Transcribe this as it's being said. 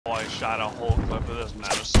shot a whole clip of this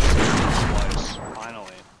medicine twice.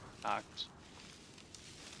 Finally. Knocked.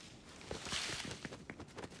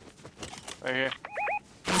 Right here.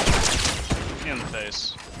 In the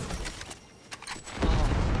face.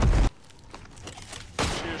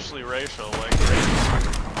 Seriously racial, like racial.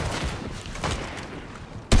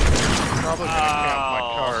 Probably gonna count my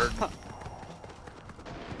card.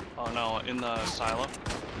 Oh no, in the silo.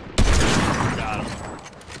 Got him.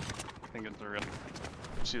 Thinking through it.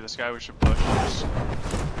 See this guy? We should push. Just...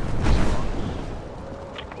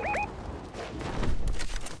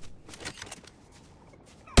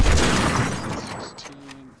 16.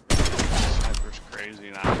 Sniper's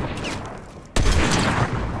crazy now.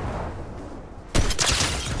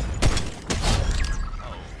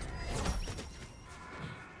 Oh.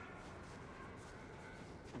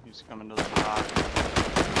 He's coming to the rock.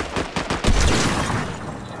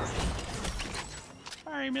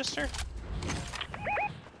 Sorry, mister.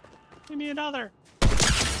 Give me another.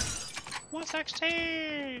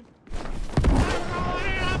 116!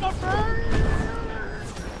 I'm a bird!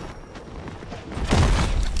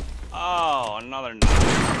 Oh, another knock.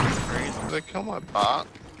 Crazy. Did they kill my bot?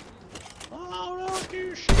 Oh, no,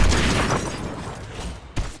 you shit.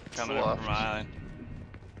 Coming up from my island.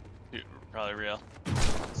 Probably real.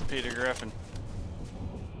 It's Peter Griffin.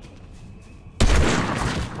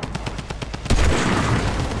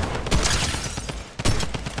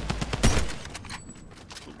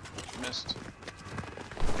 Missed.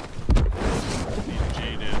 PG,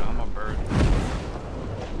 dude. I'm a bird.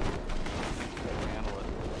 Handle it.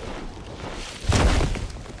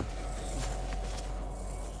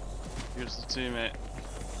 Here's the teammate.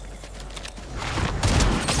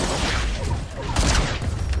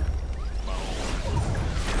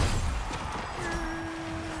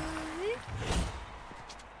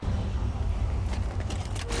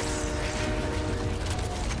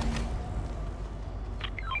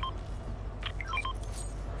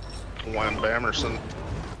 Wham Bamerson.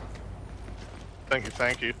 Thank you,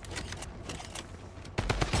 thank you.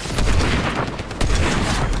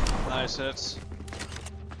 Nice hits.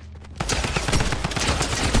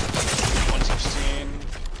 116.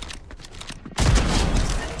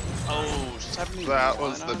 Oh, 70. That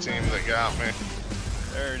was the team that got me.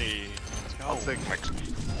 30. Let's go. I'll take my...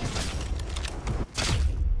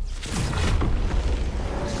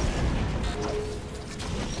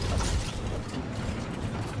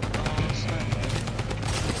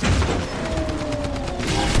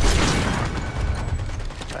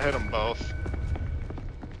 I hit them both.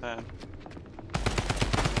 Man.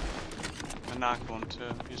 I knocked one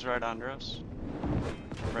too. He's right under us.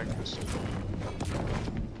 Breakfast.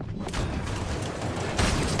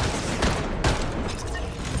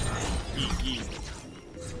 Eek.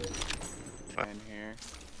 In here.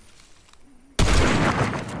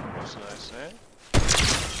 What should I say?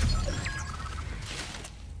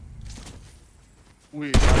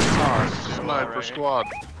 We are sniper right. squad.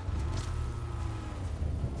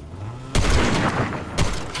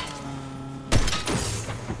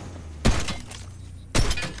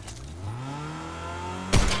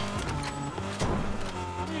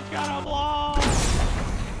 He's got a blow!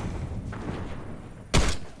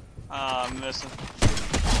 Ah, I'm missing.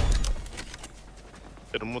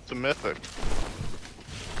 Hit him with the mythic.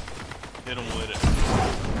 Hit him with it.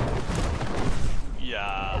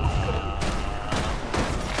 Yeah.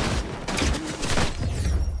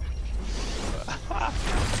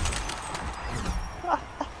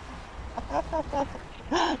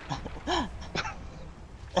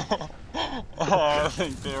 I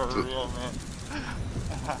think they were real, man.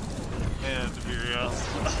 They had to be real.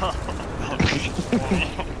 That was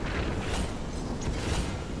funny.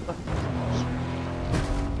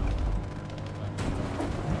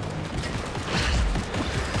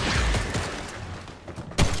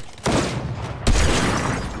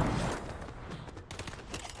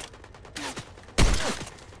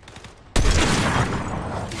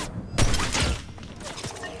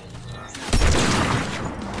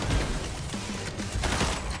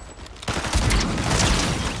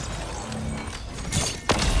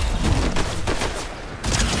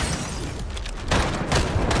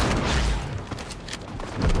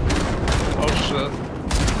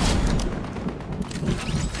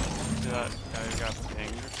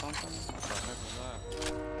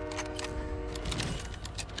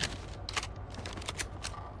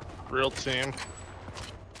 Real team.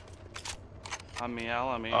 On me, Al,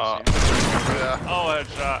 on me. Yeah. Oh,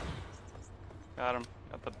 headshot. Got him.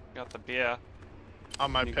 Got the beer.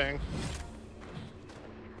 On my ping.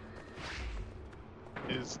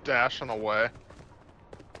 He's dashing away.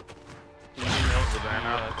 Can you over there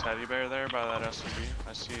now. Teddy bear there by that SUV.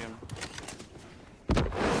 I see him.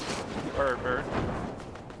 Bird.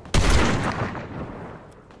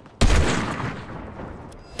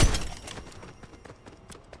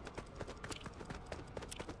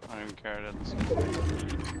 I don't even care.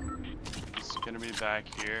 It's gonna be back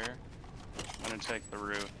here. I'm gonna take the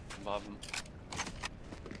route above him.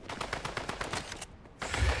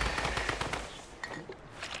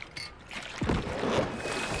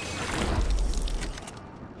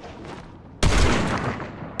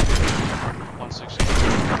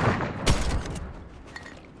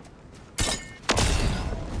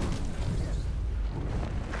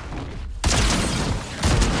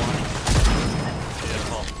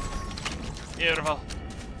 Beautiful.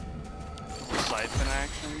 Siphon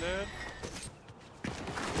action, dude.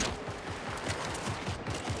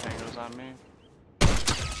 Tango's on me.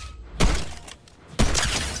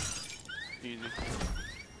 Easy.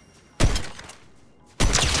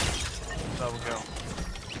 Double kill.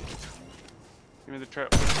 Give me the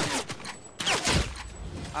trip.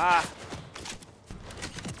 Ah!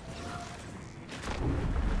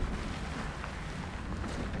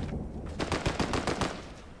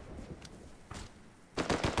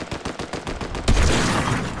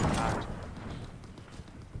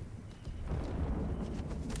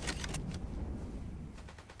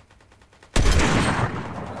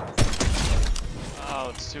 Oh,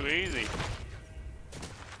 it's too easy.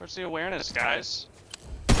 Where's the awareness, guys?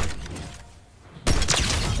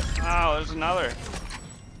 Oh, there's another.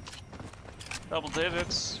 Double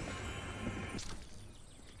digits.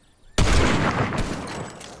 I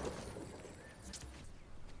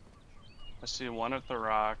see one at the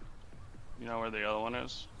rock. You know where the other one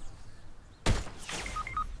is?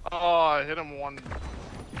 Oh, I hit him one.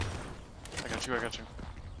 I got you. They're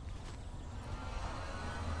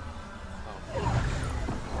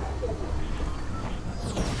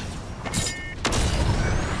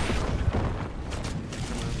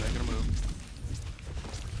gonna move.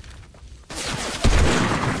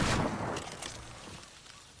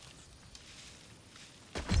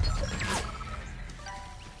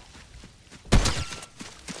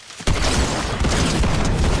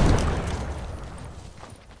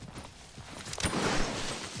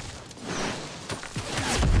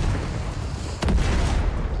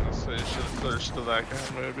 Thirst to that guy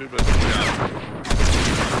maybe, but yeah.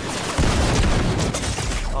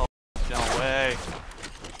 Oh, no way.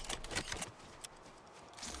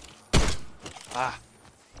 Ah.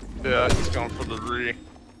 Yeah, he's going for the re.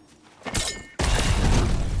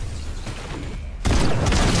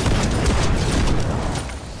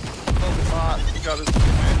 Oh, bot. He got his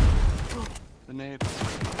teammate. The nade.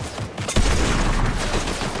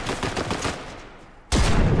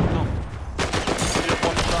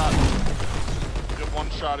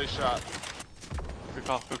 Shotty shot. Good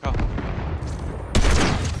call.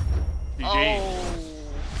 GG. Oh.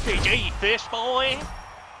 GG, fish boy.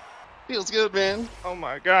 Feels good, man. Oh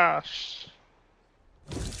my gosh.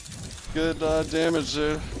 Good damage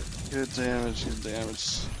there. Good damage.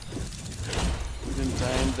 We didn't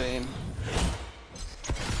die in vain.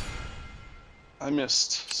 I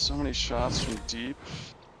missed so many shots from deep.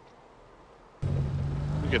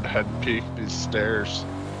 We could head peek these stairs.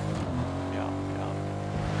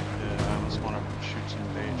 I almost want to shoot some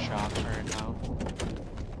bait shots right now.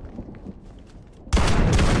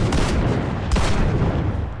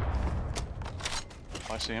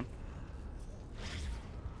 Oh, I see him.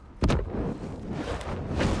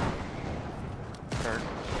 Kirk.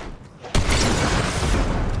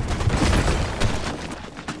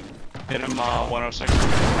 Hit him 106.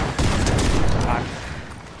 Back.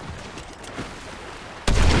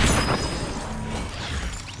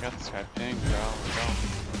 Got this guy pinged, bro. Let's go.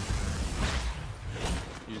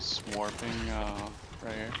 He's warping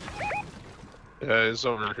right here. Yeah, he's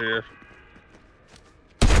over here.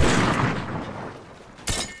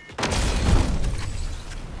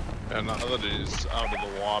 And now that he's out of the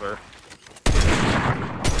water.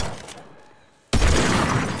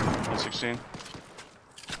 116.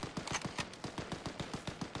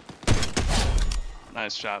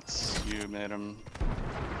 Nice shots. You made him.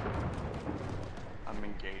 I'm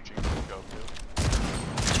engaging. Go to.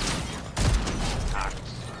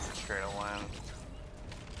 Straight away.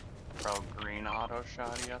 Bro, green auto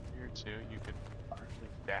shotty up here too. You could partially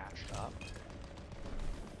dash up.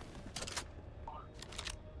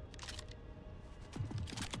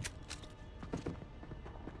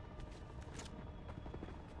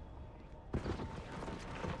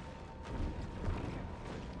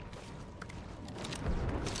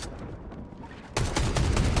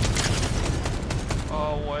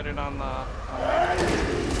 Oh, waited on the.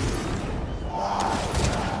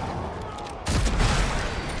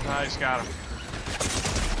 Nice, got him.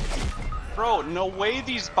 Bro, no way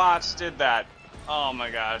these bots did that. Oh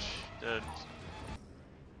my gosh, dude.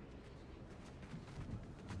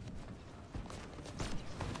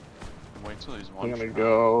 Wait till he's one. I'm gonna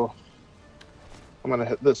go. I'm gonna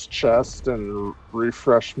hit this chest and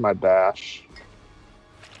refresh my dash.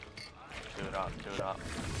 Do it up, do it up.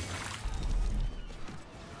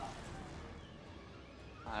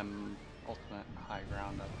 I'm ultimate high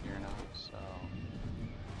ground up here now, so.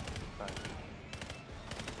 But...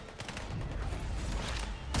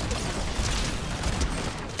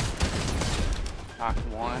 knocked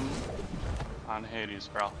one on Hades,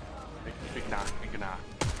 bro. Big knock, big knock.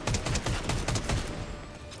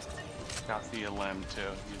 Got the limb too.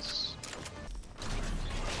 He's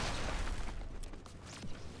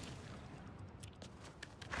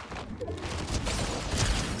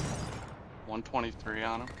 123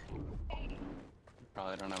 on him.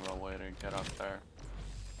 Probably don't have a way to get up there.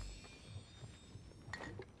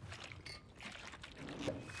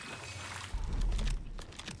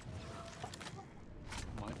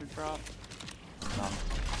 Might be drop. No.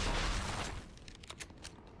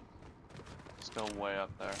 Still way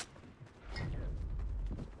up there.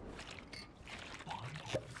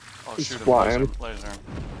 Oh, He's shoot him, flying. laser him.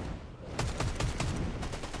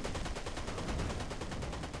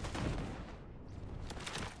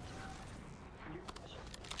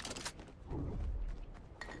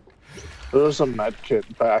 There's a med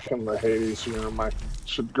kit back in the Hades room I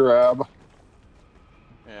should grab.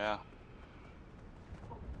 Yeah.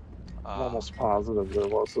 I'm almost positive there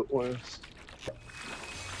was at least.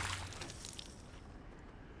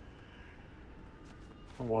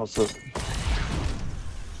 Or was it?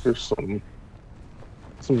 Here's some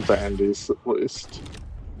bandies at least.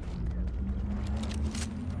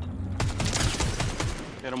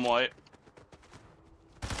 Hit him, White.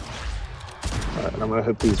 Alright, I'm gonna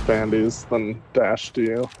hit these bandies, then dash to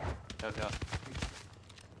you. Yep, yep.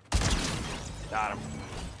 Got him.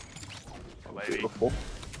 Oh, baby. Beautiful.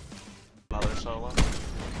 Another solo.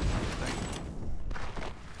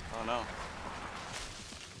 Oh no.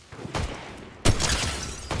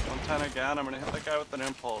 110 again. I'm gonna hit that guy with an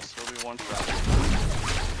impulse. He'll be one shot.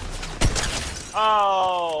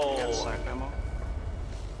 Oh! You got snipe ammo?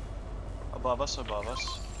 Above us, above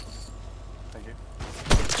us. Thank you.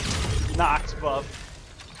 Knocked above.